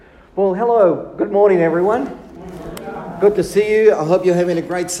Well, hello. Good morning, everyone. Good to see you. I hope you're having a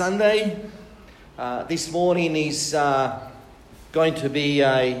great Sunday. This morning is going to be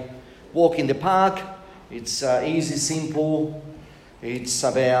a walk in the park. It's easy, simple. It's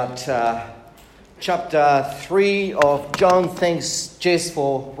about chapter 3 of John. Thanks, Jess,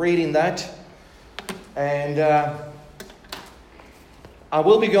 for reading that. And I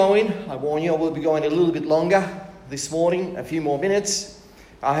will be going, I warn you, I will be going a little bit longer this morning, a few more minutes.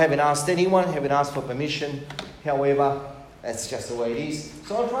 I haven't asked anyone, haven't asked for permission. However, that's just the way it is.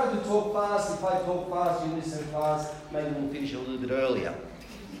 So I'm trying to talk fast. If I talk fast, you listen fast. Maybe we'll finish a little bit earlier.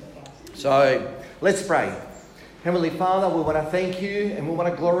 So let's pray. Heavenly Father, we want to thank you and we want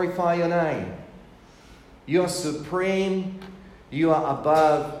to glorify your name. You are supreme. You are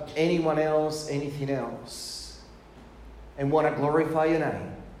above anyone else, anything else. And we want to glorify your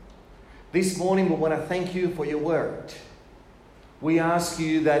name. This morning we want to thank you for your word. We ask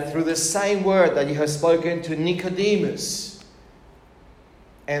you that through the same word that you have spoken to Nicodemus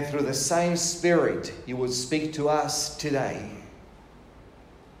and through the same Spirit you will speak to us today.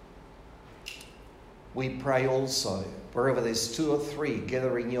 We pray also, wherever there's 2 or 3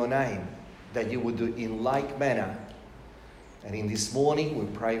 gathering your name, that you will do in like manner. And in this morning we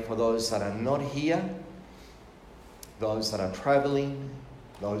pray for those that are not here, those that are traveling,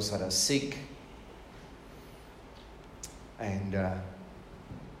 those that are sick, and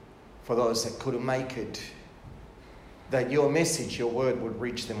for those that couldn't make it, that your message, your word would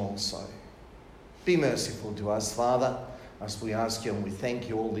reach them also. Be merciful to us, Father, as we ask you and we thank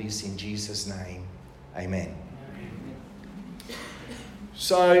you all this in Jesus' name. Amen.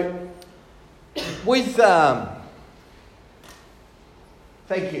 So, with...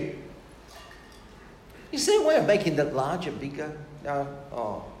 thank you. Is there a way of making that larger, bigger? No?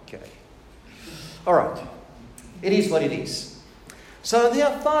 Oh, okay. All right. It is what it is. So there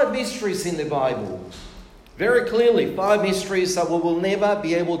are 5 mysteries in the Bible. Very clearly, 5 mysteries that we will never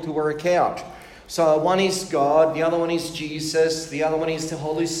be able to work out. So one is God, the other one is Jesus, the other one is the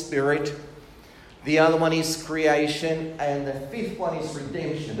Holy Spirit, the other one is creation, and the 5th one is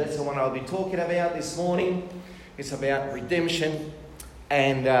redemption. That's the one I'll be talking about this morning. It's about redemption.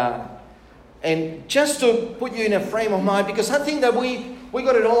 And just to put you in a frame of mind, because I think that we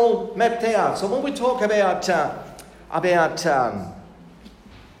got it all mapped out. So when we talk about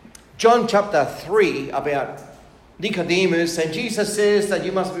John chapter 3, about Nicodemus, and Jesus says that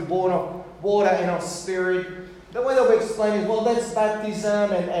you must be born of water and of spirit. The way that we explain it, well, that's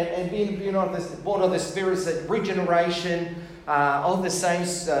baptism and being born of the Spirit is a regeneration of the same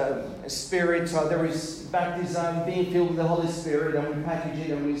Spirit. So there is baptism, being filled with the Holy Spirit, and we package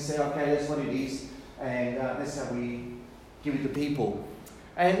it and we say, okay, that's what it is. And that's how we give it to people.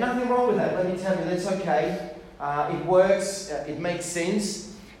 And nothing wrong with that. Let me tell you, that's okay. It works. It makes sense.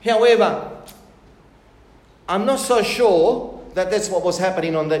 However, I'm not so sure that that's what was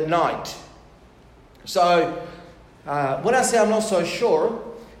happening on that night. So, when I say I'm not so sure,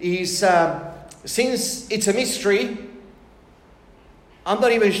 is since it's a mystery, I'm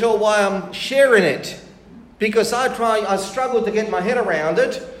not even sure why I'm sharing it. Because I struggle to get my head around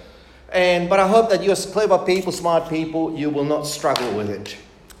it. But I hope that you're clever people, smart people, you will not struggle with it.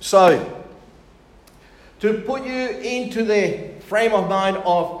 So, to put you into the frame of mind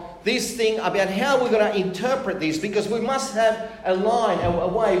of this thing about how we're going to interpret this, because we must have a line, a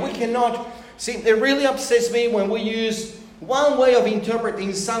way. We cannot... See, it really upsets me when we use one way of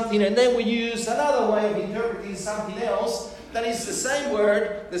interpreting something and then we use another way of interpreting something else that is the same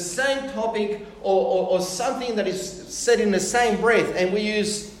word, the same topic, or something that is said in the same breath, and we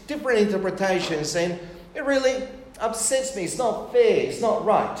use different interpretations, and it really upsets me. It's not fair. It's not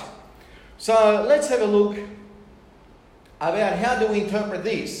right. So let's have a look about how do we interpret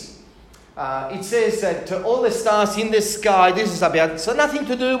this. It says that all the stars in the sky, this is about, so nothing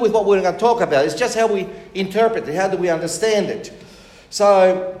to do with what we're going to talk about. It's just how we interpret it. How do we understand it?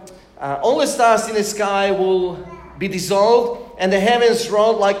 So all the stars in the sky will be dissolved, and the heavens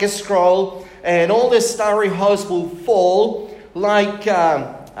rolled like a scroll, and all the starry host will fall like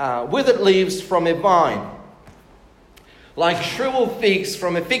withered leaves from a vine, like shriveled figs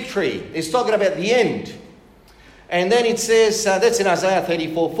from a fig tree. It's talking about the end. And then it says, that's in Isaiah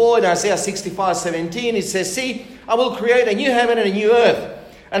 34:4, in Isaiah 65:17, it says, see, I will create a new heaven and a new earth,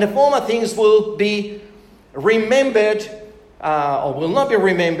 and the former things will be remembered, or will not be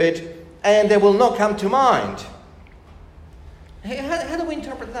remembered, and they will not come to mind. How do we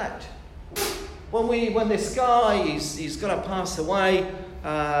interpret that? When the sky is going to pass away,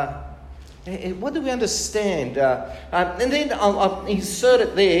 what do we understand? And then I'll insert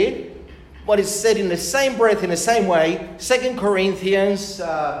it there, what is said in the same breath, in the same way, 2 Corinthians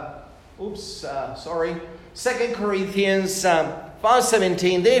 2 Corinthians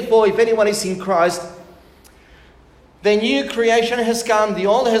 5:17. Therefore, if anyone is in Christ, the new creation has come, the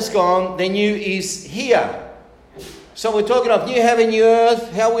old has gone, the new is here. So we're talking of new heaven, new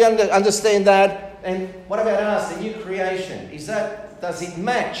earth, how we understand that. And what about us, the new creation? Does it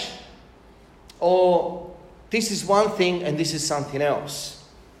match? Or this is one thing and this is something else?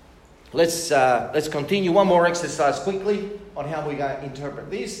 Let's continue one more exercise quickly on how we're going to interpret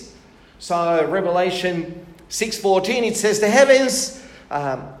this. So Revelation 6:14, it says, the heavens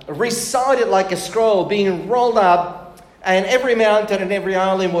recited like a scroll being rolled up, and every mountain and every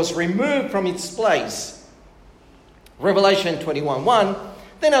island was removed from its place. Revelation 21:1,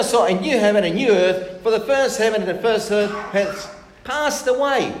 then I saw a new heaven and new earth, for the first heaven and the first earth has passed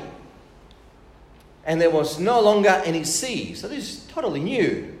away, and there was no longer any sea. So this is totally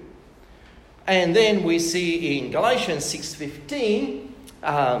new. And then we see in Galatians 6:15,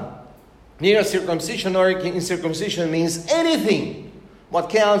 neither circumcision nor incircumcision means anything. What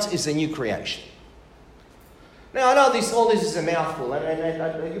counts is a new creation. Now, I know all this is a mouthful,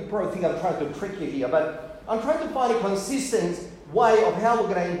 and you probably think I'm trying to trick you here, but I'm trying to find a consistent way of how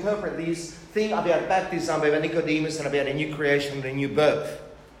we're going to interpret this thing about baptism, about Nicodemus, and about a new creation and a new birth.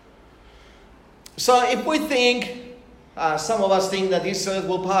 So if we think, some of us think that this earth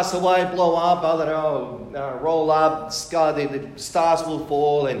will pass away, blow up, roll up, the stars will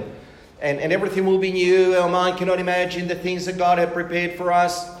fall, and everything will be new. Our mind cannot imagine the things that God had prepared for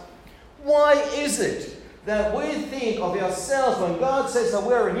us. Why is it that we think of ourselves, when God says that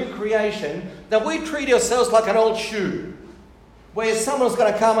we're a new creation, that we treat ourselves like an old shoe, where someone's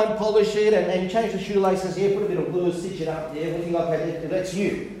going to come and polish it and change the shoelaces here, put a bit of glue, stitch it up there, everything like that. That's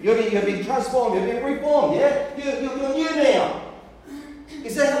you. You've been transformed, you've been reformed, yeah? You're new now.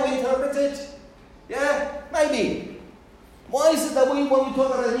 Is that how we interpret it? Yeah? Maybe. Why is it that when we talk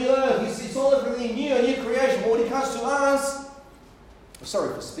about a new earth, it's all everything new, a new creation, but when it comes to us,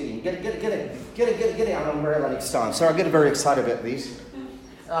 sorry for spitting, get an umbrella next time. Sorry, I get very excited about this.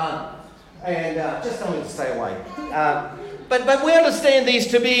 Just tell me to stay away. But we understand these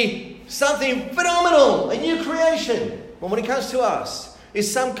to be something phenomenal, a new creation. But when it comes to us, it's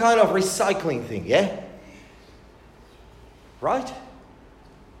some kind of recycling thing, yeah? Right?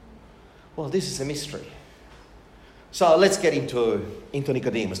 Well, this is a mystery. So let's get into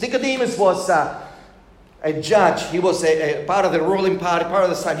Nicodemus. Nicodemus was a judge. He was a part of the ruling party, part of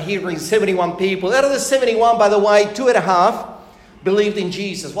the Sanhedrin, 71 people. Out of the 71, by the way, 2.5 believed in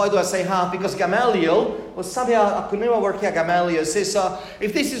Jesus. Why do I say half? Because Gamaliel was somehow, I could never work out Gamaliel. Says,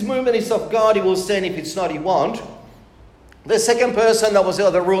 if this is movement is of God, he will stand. If it's not, he won't. The second person that was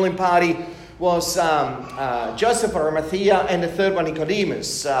of the ruling party was Joseph of Arimathea, and the third one,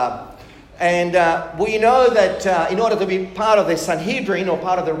 Nicodemus. We know that in order to be part of the Sanhedrin or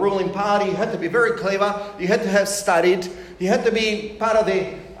part of the ruling party, you had to be very clever, you had to have studied, you had to be part of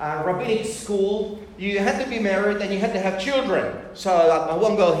the rabbinic school, you had to be married, and you had to have children. So I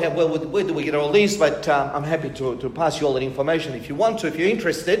won't go here, well, where do we get all these? But I'm happy to pass you all that information if you want to, if you're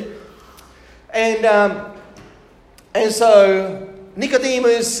interested. And so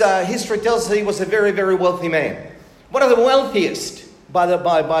Nicodemus, history tells us he was a very, very wealthy man. One of the wealthiest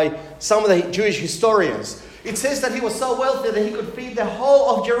by some of the Jewish historians. It says that he was so wealthy that he could feed the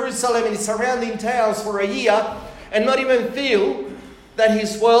whole of Jerusalem and its surrounding towns for a year and not even feel that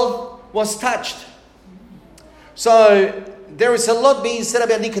his wealth was touched. So there is a lot being said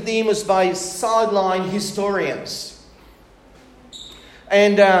about Nicodemus by sideline historians.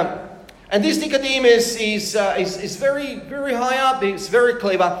 And this Nicodemus is very, very high up. He's very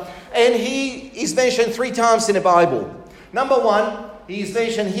clever. And he is mentioned 3 times in the Bible. Number 1, he is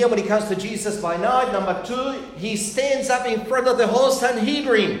mentioned here when he comes to Jesus by night. Number 2, he stands up in front of the whole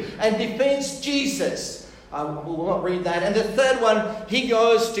Sanhedrin and defends Jesus. We will not read that. And the third one, he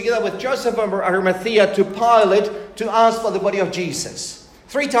goes together with Joseph of Arimathea to Pilate to ask for the body of Jesus.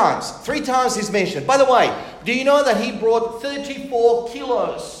 3 times. 3 times he's mentioned. By the way, do you know that he brought 34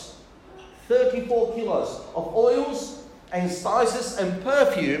 kilos? 34 kilos of oils and spices and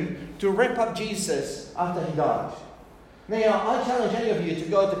perfume to wrap up Jesus after he died. Now, I challenge any of you to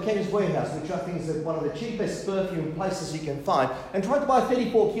go to Chemist Warehouse, which I think is one of the cheapest perfume places you can find, and try to buy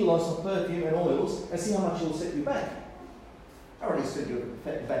 34 kilos of perfume and oils and see how much it will set you back. I already set you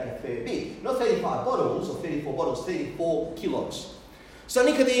back a fair bit. Not 35 bottles or 34 bottles, 34 kilos. So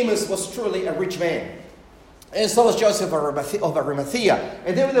Nicodemus was truly a rich man. And so was Joseph of Arimathea.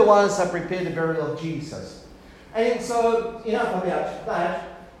 And they were the ones that prepared the burial of Jesus. And so, enough about that.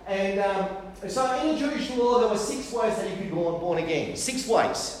 And so in the Jewish law, there were 6 ways that you could be born again. 6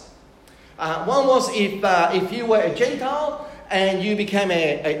 ways. One was if you were a Gentile and you became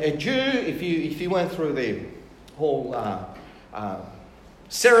a Jew, if you went through the whole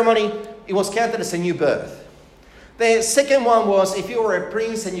ceremony, it was counted as a new birth. The second one was if you were a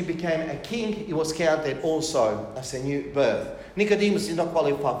prince and you became a king, it was counted also as a new birth. Nicodemus did not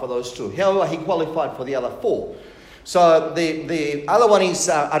qualify for those two. However, he qualified for the other four. So the other one is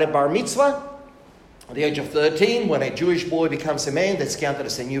at a bar mitzvah, at the age of 13, when a Jewish boy becomes a man, that's counted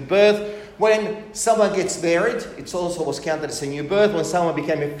as a new birth. When someone gets married, it also was counted as a new birth. When someone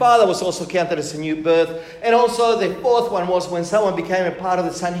became a father, it was also counted as a new birth. And also the fourth one was when someone became a part of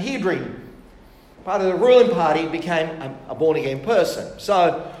the Sanhedrin, part of the ruling party, became a born-again person.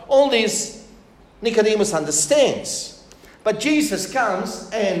 So all this Nicodemus understands. But Jesus comes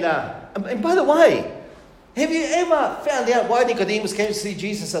and by the way, have you ever found out why Nicodemus came to see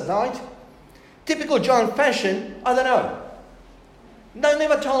Jesus at night? Typical John fashion, I don't know. They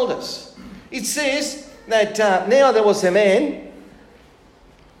never told us. It says that now there was a man,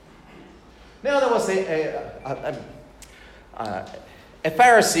 a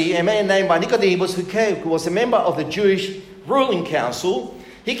Pharisee, a man named by Nicodemus, who was a member of the Jewish ruling council.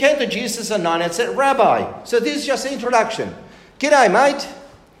 He came to Jesus at night and said, Rabbi. So this is just an introduction. G'day, mate.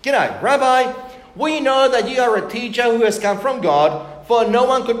 G'day, Rabbi. We know that you are a teacher who has come from God, for no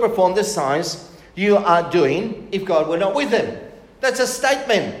one could perform the signs you are doing if God were not with him. That's a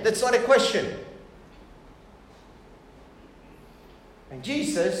statement. That's not a question. And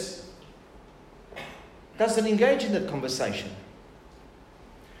Jesus doesn't engage in that conversation.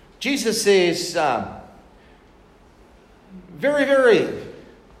 Jesus says, very truly,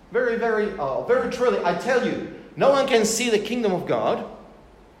 I tell you, no one can see the kingdom of God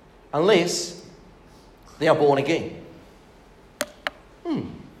unless they are born again.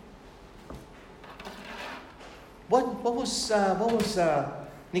 What was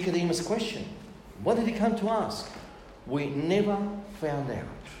Nicodemus' question? What did he come to ask? We never found out.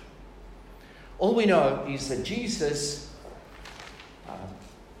 All we know is that Jesus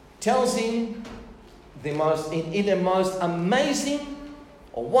tells him in the most amazing,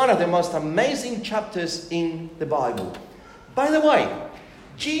 or one of the most amazing chapters in the Bible. By the way,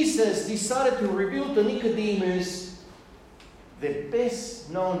 Jesus decided to reveal to Nicodemus the best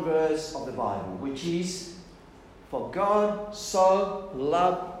known verse of the Bible, which is, for God so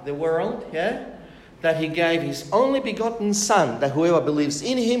loved the world, that he gave his only begotten Son, that whoever believes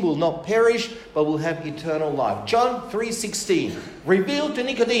in him will not perish, but will have eternal life. John 3:16, revealed to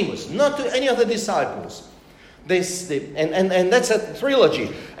Nicodemus, not to any of the disciples. And that's a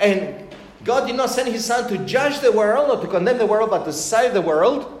trilogy. And God did not send his Son to judge the world or to condemn the world, but to save the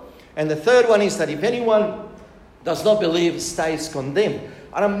world. And the third one is that if anyone does not believe, stays condemned.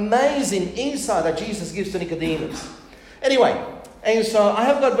 An amazing insight that Jesus gives to Nicodemus. Anyway, and so I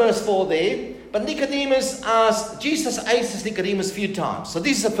have got verse 4 there. But Jesus aces Nicodemus a few times. So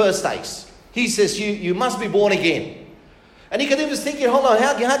this is the first ace. He says, you must be born again. And Nicodemus is thinking, hold on,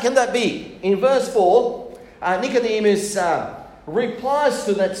 how can that be? In verse 4, Nicodemus replies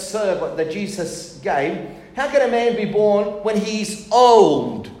to that servant that Jesus gave. How can a man be born when he is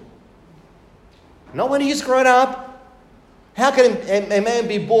old? Not when he is grown up. How can a man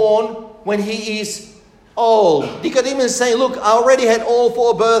be born when he is old? Nicodemus is saying, look, I already had all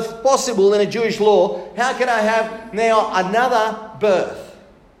four births possible in a Jewish law. How can I have now another birth?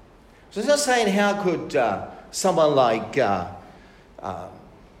 So it's not saying how could someone like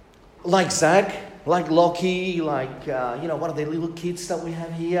Zach, like Lockie, like one of the little kids that we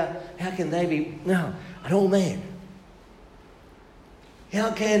have here, how can they be an old man?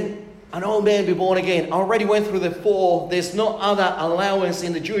 How can an old man be born again? I already went through the four. There's no other allowance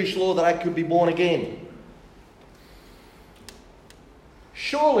in the Jewish law that I could be born again.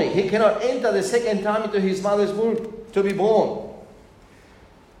 Surely he cannot enter the second time into his mother's womb to be born.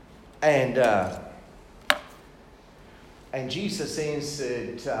 And Jesus says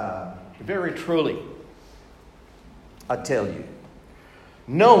that very truly, I tell you,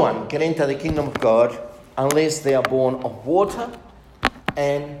 no one can enter the kingdom of God unless they are born of water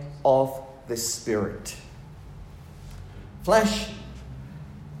and of the Spirit. Flesh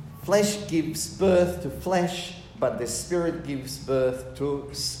gives birth to flesh, but the Spirit gives birth to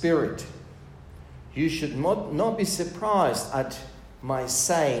spirit. You should not be surprised at my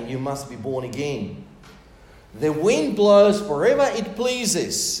saying, you must be born again. The wind blows wherever it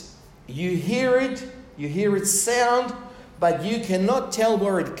pleases. You hear its sound, but you cannot tell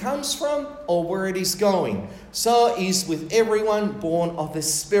where it comes from or where it is going. So is with everyone born of the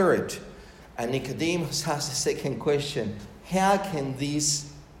Spirit. And Nicodemus asks the second question, how can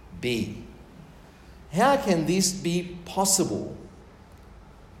this be? How can this be possible?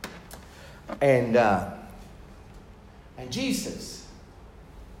 And And Jesus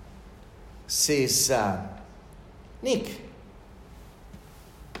says, Nick,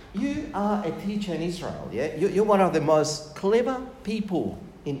 you are a teacher in Israel, yeah? You're one of the most clever people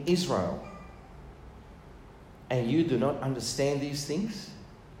in Israel. And you do not understand these things?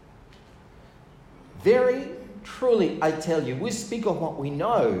 Very truly, I tell you, we speak of what we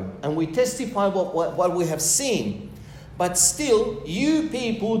know and we testify what we have seen. But still, you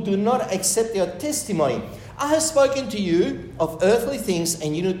people do not accept your testimony. I have spoken to you of earthly things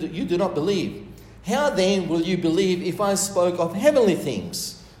and you do not believe. How then will you believe if I spoke of heavenly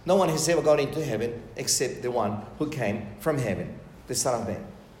things? No one has ever gone into heaven except the one who came from heaven, the Son of Man.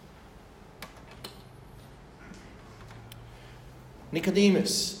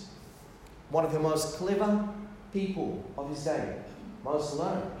 Nicodemus, one of the most clever people of his day, most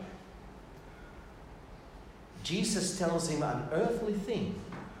learned. Jesus tells him an earthly thing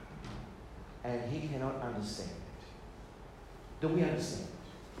and he cannot understand it. Do we understand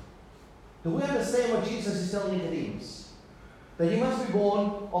it? Do we understand what Jesus is telling Nicodemus? That he must be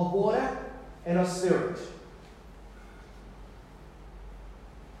born of water and of spirit.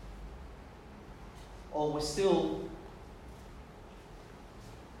 Or we're still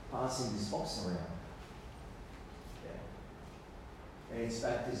passing this box around. Yeah. And it's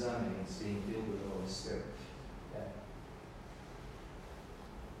baptism and it's being filled with the Holy Spirit. Yeah.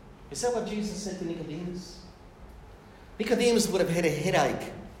 Is that what Jesus said to Nicodemus? Nicodemus would have had a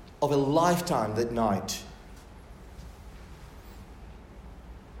headache of a lifetime that night.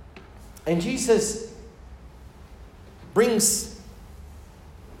 And Jesus brings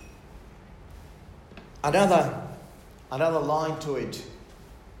another line to it.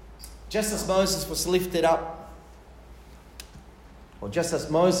 Just as Moses was lifted up, or just as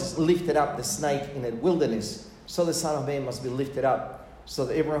Moses lifted up the snake in the wilderness, so the Son of Man must be lifted up, so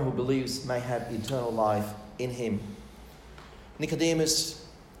that everyone who believes may have eternal life in him. Nicodemus,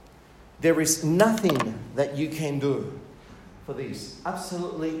 there is nothing that you can do for this.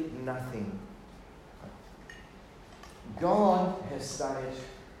 Absolutely nothing. God has done it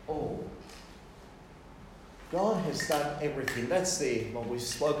all. God has done everything. That's what we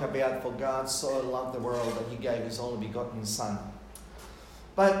spoke about. For God so loved the world that he gave his only begotten Son.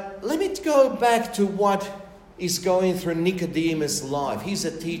 But let me go back to what is going through Nicodemus' life. He's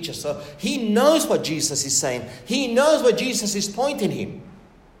a teacher, so he knows what Jesus is saying. He knows what Jesus is pointing him.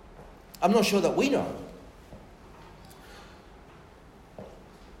 I'm not sure that we know.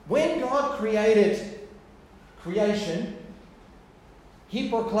 When God created creation, he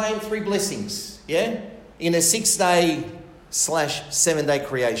proclaimed 3 blessings, yeah? In a 6-day / 7-day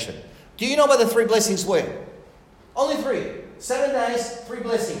creation. Do you know what the 3 blessings were? Only 3. 7 days, 3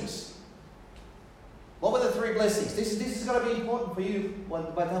 blessings. What were the 3 blessings? This is going to be important for you by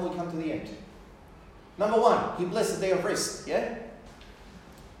the time we come to the end. Number 1, he blessed the day of rest, yeah?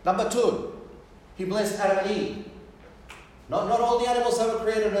 Number 2, he blessed Adam and Eve. Not all the animals that were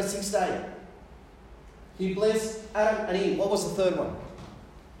created on the 6th day. He blessed Adam and Eve. What was the 3rd one?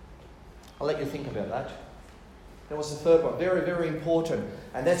 I'll let you think about that. There was the 3rd one. Very, very important.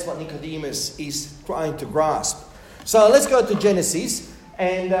 And that's what Nicodemus is trying to grasp. So let's go to Genesis.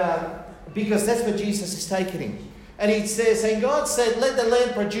 And because that's where Jesus is taking him. And it says, and God said, let the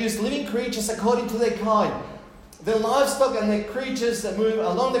land produce living creatures according to their kind. The livestock and the creatures that move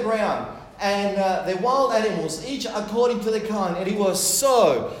along the ground. And the wild animals, each according to their kind. And it was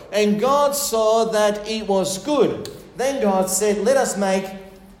so. And God saw that it was good. Then God said, let us make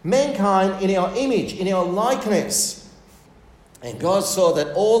mankind in our image, in our likeness. And God saw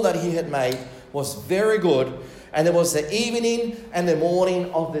that all that he had made was very good. And there was the evening and the morning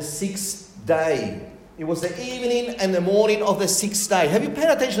of the 6th day. It was the evening and the morning of the 6th day. Have you paid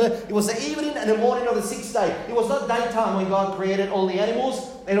attention to that? It was the evening and the morning of the 6th day. It was not daytime when God created all the animals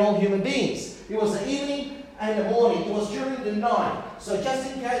and all human beings. It was the evening and the morning. It was during the night. So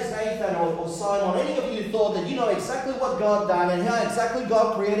just in case Nathan or Simon, any of you thought that you know exactly what God done and how exactly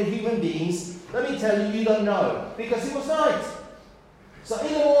God created human beings, let me tell you, you don't know. Because it was night. So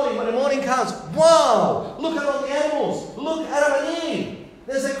in the morning, when the morning comes, wow, look at all the animals. Look, Adam and Eve.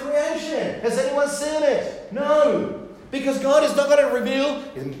 There's a creation. Has anyone seen it? No. Because God is not going to reveal.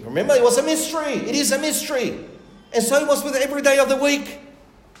 Remember, it was a mystery. It is a mystery. And so it was with every day of the week.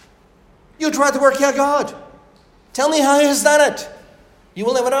 You try to work out God. Tell me how he has done it. You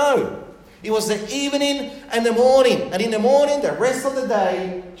will never know. It was the evening and the morning. And in the morning, the rest of the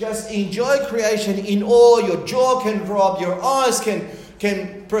day, just enjoy creation in awe. Your jaw can drop. Your eyes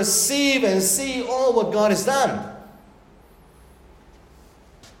can perceive and see all what God has done.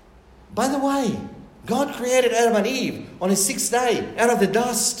 By the way, God created Adam and Eve on the 6th day out of the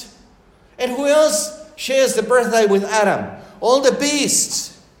dust. And who else shares the birthday with Adam. All the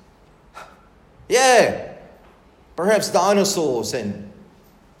beasts. Yeah. Perhaps dinosaurs and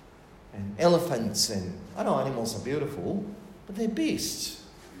elephants and, I know animals are beautiful, but they're beasts.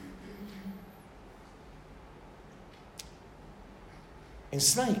 And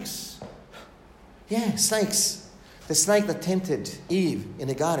snakes. Yeah, snakes. The snake that tempted Eve in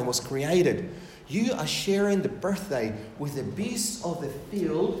the garden was created. You are sharing the birthday with the beasts of the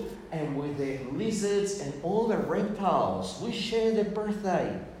field and with the lizards and all the reptiles. We share the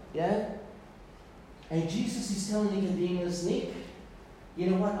birthday. Yeah? And Jesus is telling Nicodemus, Nick, you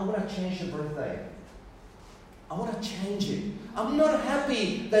know what? I want to change your birthday. I want to change it. I'm not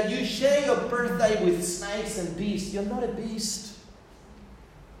happy that you share your birthday with snakes and beasts. You're not a beast.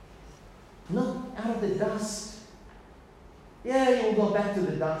 Not out of the dust. Yeah, you will go back to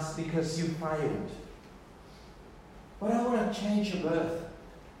the dust because you failed. But I want to change your birth.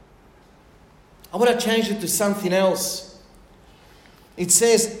 I want to change it to something else. It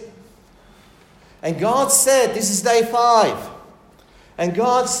says, and God said, this is day 5. And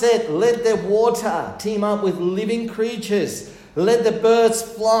God said, let the water teem up with living creatures. Let the birds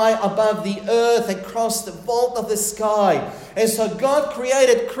fly above the earth and cross the vault of the sky. And so God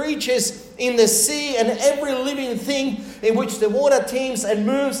created creatures in the sea and every living thing in which the water teems and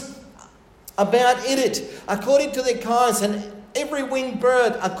moves about in it, according to their kinds, and every winged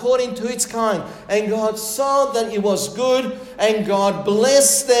bird according to its kind. And God saw that it was good, and God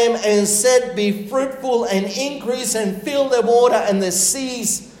blessed them and said, be fruitful and increase and fill the water and the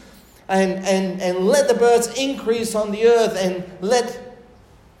seas. And let the birds increase on the earth, and let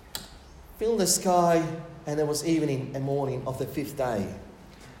fill the sky. And there was evening and morning of the 5th day.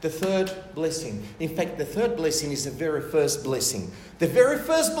 The third blessing. In fact, the third blessing is the very first blessing. The very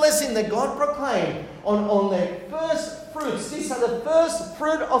first blessing that God proclaimed on the first fruits. These are the first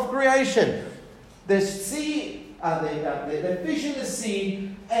fruit of creation. The sea, the fish in the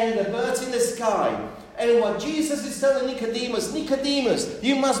sea, and the birds in the sky. And what Jesus is telling Nicodemus, Nicodemus,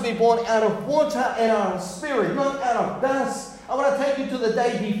 you must be born out of water and out of spirit, not out of dust. I want to take you to the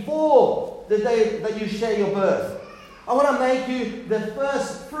day before the day that you share your birth. I want to make you the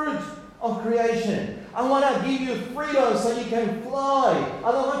first fruit of creation. I want to give you freedom so you can fly.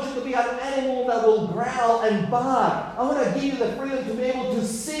 I don't want you to be an animal that will growl and bark. I want to give you the freedom to be able to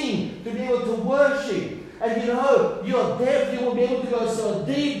sing, to be able to worship. And you know, your depth, you will be able to go so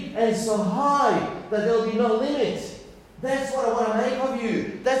deep and so high that there will be no limit. That's what I want to make of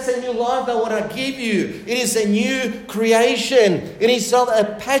you. That's a new life I want to give you. It is a new creation. It is not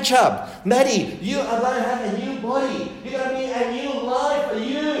a patch-up. Maddie, you are going to have a new body. You're going to be a new life for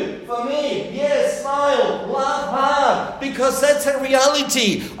you, for me. Yes, smile, laugh hard, because that's a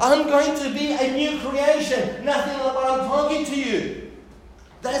reality. I'm going to be a new creation. Nothing like what I'm talking to you.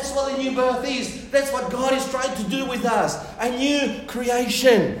 That's what the new birth is. That's what God is trying to do with us. A new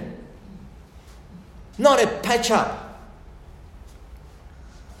creation. Not a patch-up.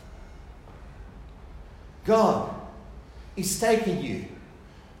 God is taking you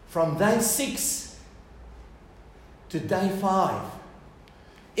from day 6 to day 5.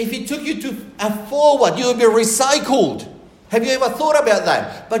 If He took you to forward, you will be recycled. Have you ever thought about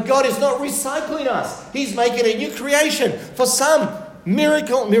that? But God is not recycling us. He's making a new creation. For some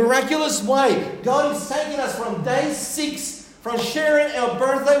miraculous way, God is taking us from day 6, from sharing our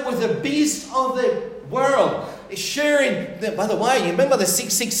birthday with the beast of the world. Sharing, by the way, you remember the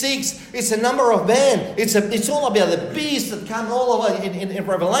 666? It's a number of man. It's all about the beast that come all over in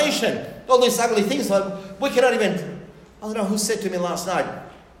Revelation. All these ugly things. We cannot even, I don't know who said to me last night,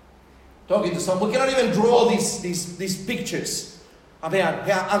 talking to someone, we cannot even draw these pictures about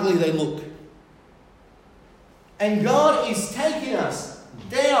how ugly they look. And God is taking us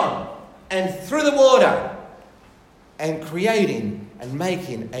down and through the water and creating and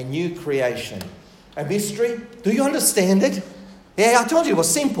making a new creation. A mystery? Do you understand it? Yeah, I told you it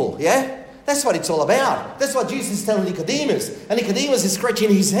was simple, yeah? That's what it's all about. That's what Jesus is telling Nicodemus. And Nicodemus is scratching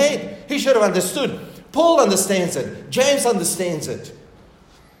his head. He should have understood. Paul understands it. James understands it.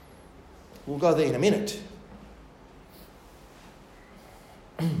 We'll go there in a minute.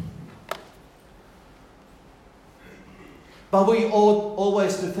 But we ought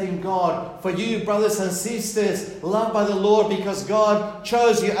always to thank God for you, brothers and sisters, loved by the Lord, because God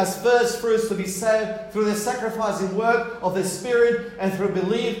chose you as first fruits to be saved through the sacrificing work of the Spirit and through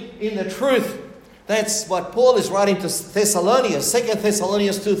belief in the truth. That's what Paul is writing to Thessalonians, 2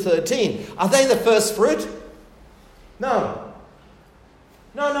 Thessalonians 2:13. Are they the first fruit? No.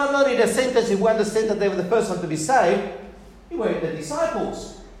 No, not in the sentence if we understand that they were the first one to be saved. They were the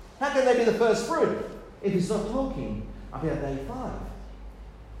disciples. How can they be the first fruit if he's not talking about day 5?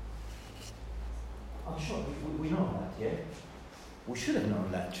 I'm sure we know that, yeah? We should have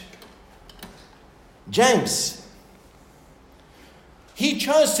known that. James, he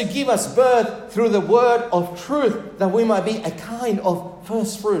chose to give us birth through the word of truth, that we might be a kind of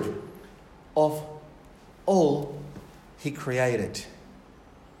first fruit of all he created.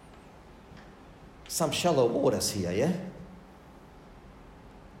 Some shallow waters here, yeah?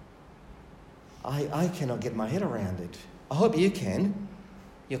 I cannot get my head around it. I hope you can.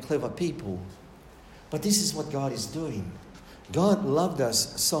 You're clever people. But this is what God is doing. God loved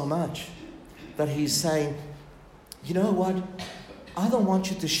us so much that He's saying, you know what? I don't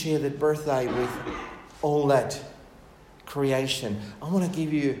want you to share that birthday with all that creation. I want to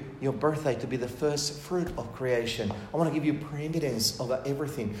give you your birthday to be the first fruit of creation. I want to give you preeminence over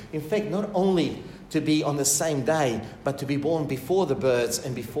everything. In fact, not only to be on the same day, but to be born before the birds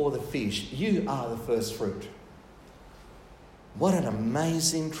and before the fish. You are the first fruit. What an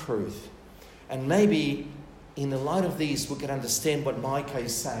amazing truth. And maybe in the light of these, we can understand what Micah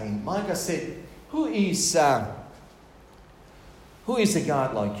is saying. Micah said, who is a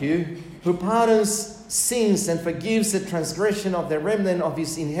God like you, who pardons sins and forgives the transgression of the remnant of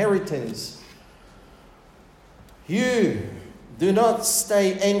his inheritance? You do not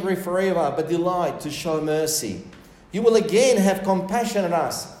stay angry forever, but delight to show mercy. You will again have compassion on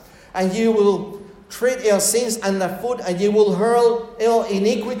us, and you will tread our sins underfoot, and you will hurl our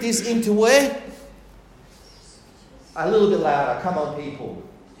iniquities into where? A little bit louder. Come on, people.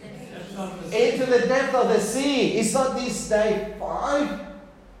 Into the depth of the sea. It's not this day 5.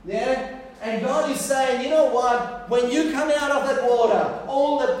 Yeah? And God is saying, you know what? When you come out of that water,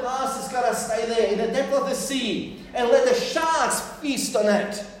 all the past is got to stay there in the depth of the sea. And let the sharks feast on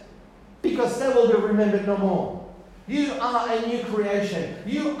it. Because they will be remembered no more. You are a new creation.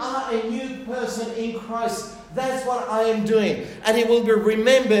 You are a new person in Christ. That's what I am doing. And it will be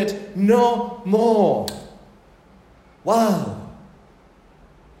remembered no more. Wow.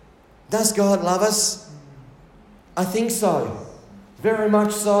 Does God love us? I think so. Very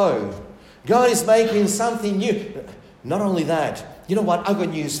much so. God is making something new. Not only that, you know what? I've got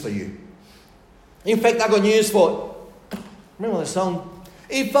news for you. In fact, I've got news for... Remember the song?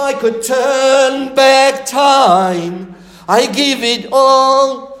 If I could turn back time, I give it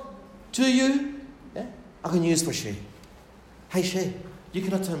all to you. Yeah? I've got news for She. Hey, She, you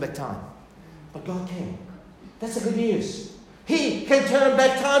cannot turn back time. But God can. That's the good news. He can turn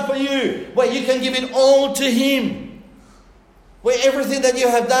back time for you, where you can give it all to Him. Where everything that you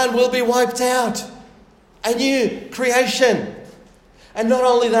have done will be wiped out. A new creation. And not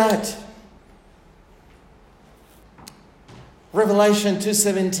only that, Revelation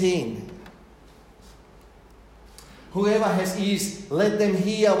 2:17. Whoever has ears, let them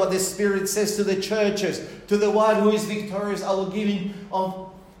hear what the Spirit says to the churches. To the one who is victorious, I will give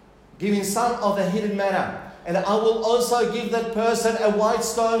him some of the hidden manna. And I will also give that person a white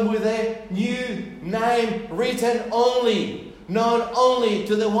stone with their new name written only, known only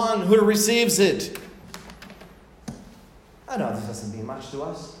to the one who receives it. I know this doesn't mean much to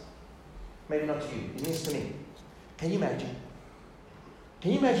us. Maybe not to you. It means to me. Can you imagine?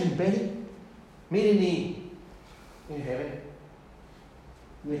 Can you imagine Betty meeting me in heaven,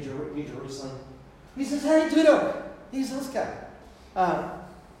 New Jerusalem? He says, hey, Tudor, here's Oscar.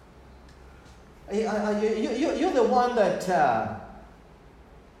 You're the one that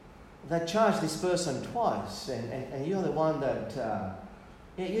charged this person twice, and you're the one that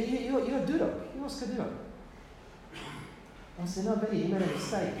you're Dudok. You're Oscar Dudok. I said, no, Betty, you made a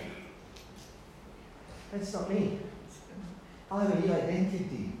mistake. That's not me. I have a new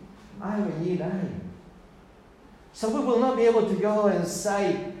identity. I have a new name. So we will not be able to go and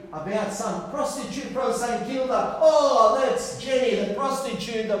say about some prostitute from St. Kilda, oh, that's Jenny, the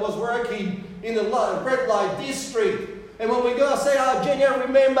prostitute that was working in the red light district. And when we go and say, oh, Jenny, I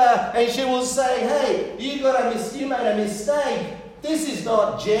remember, and she will say, hey, you made a mistake. This is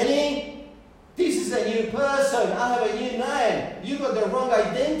not Jenny. This is a new person. I have a new name. You got the wrong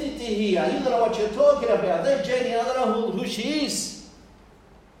identity here. You don't know what you're talking about. That Jenny, I don't know who she is.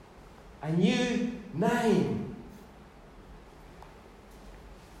 A new name.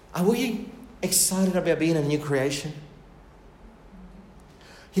 Are we excited about being a new creation?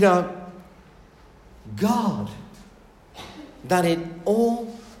 You know, God made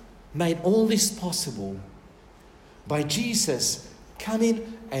all this possible by Jesus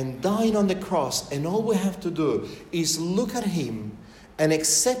coming and dying on the cross, and all we have to do is look at Him and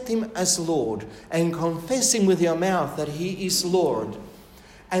accept Him as Lord and confess Him with your mouth that He is Lord.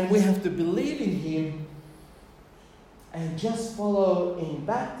 And we have to believe in Him and just follow in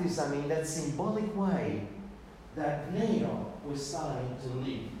baptism in that symbolic way that now we're starting to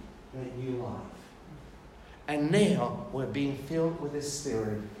live that new life. And now we're being filled with the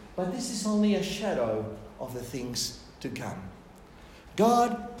Spirit. But this is only a shadow of the things to come.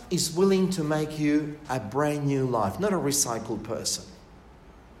 God is willing to make you a brand new life, not a recycled person.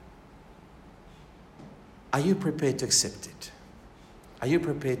 Are you prepared to accept it? Are you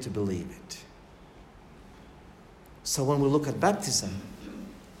prepared to believe it? So when we look at baptism,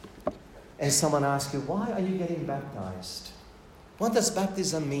 and someone asks you, why are you getting baptized? What does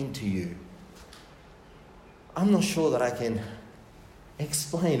baptism mean to you? I'm not sure that I can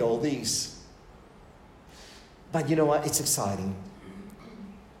explain all these. But you know what? It's exciting.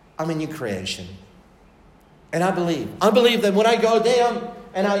 I'm a new creation. And I believe that when I go down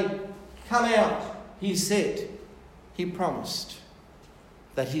and I come out, He said, He promised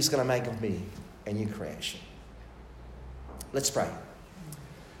that He's going to make of me a new creation. Let's pray.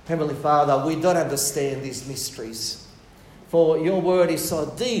 Heavenly Father, we don't understand these mysteries, for your word is so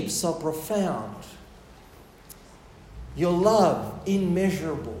deep, so profound. Your love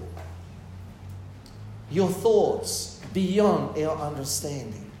immeasurable. Your thoughts beyond our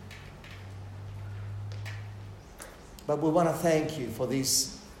understanding. But we want to thank you for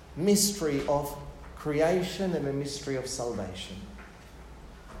this mystery of creation and the mystery of salvation.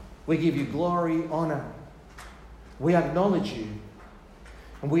 We give you glory, honor. We acknowledge you.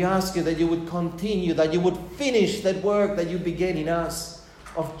 And we ask you that you would continue, that you would finish that work that you began in us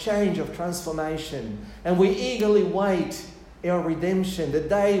of change, of transformation. And we eagerly wait our redemption, the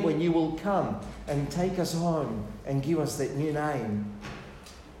day when you will come and take us home and give us that new name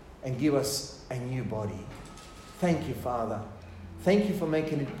and give us a new body. Thank you, Father. Thank you for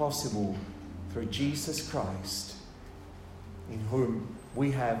making it possible through Jesus Christ, in whom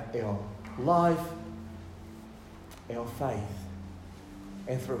we have our life, our faith,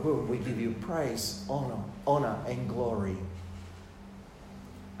 and through whom we give you praise, honor, and glory.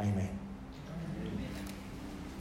 Amen.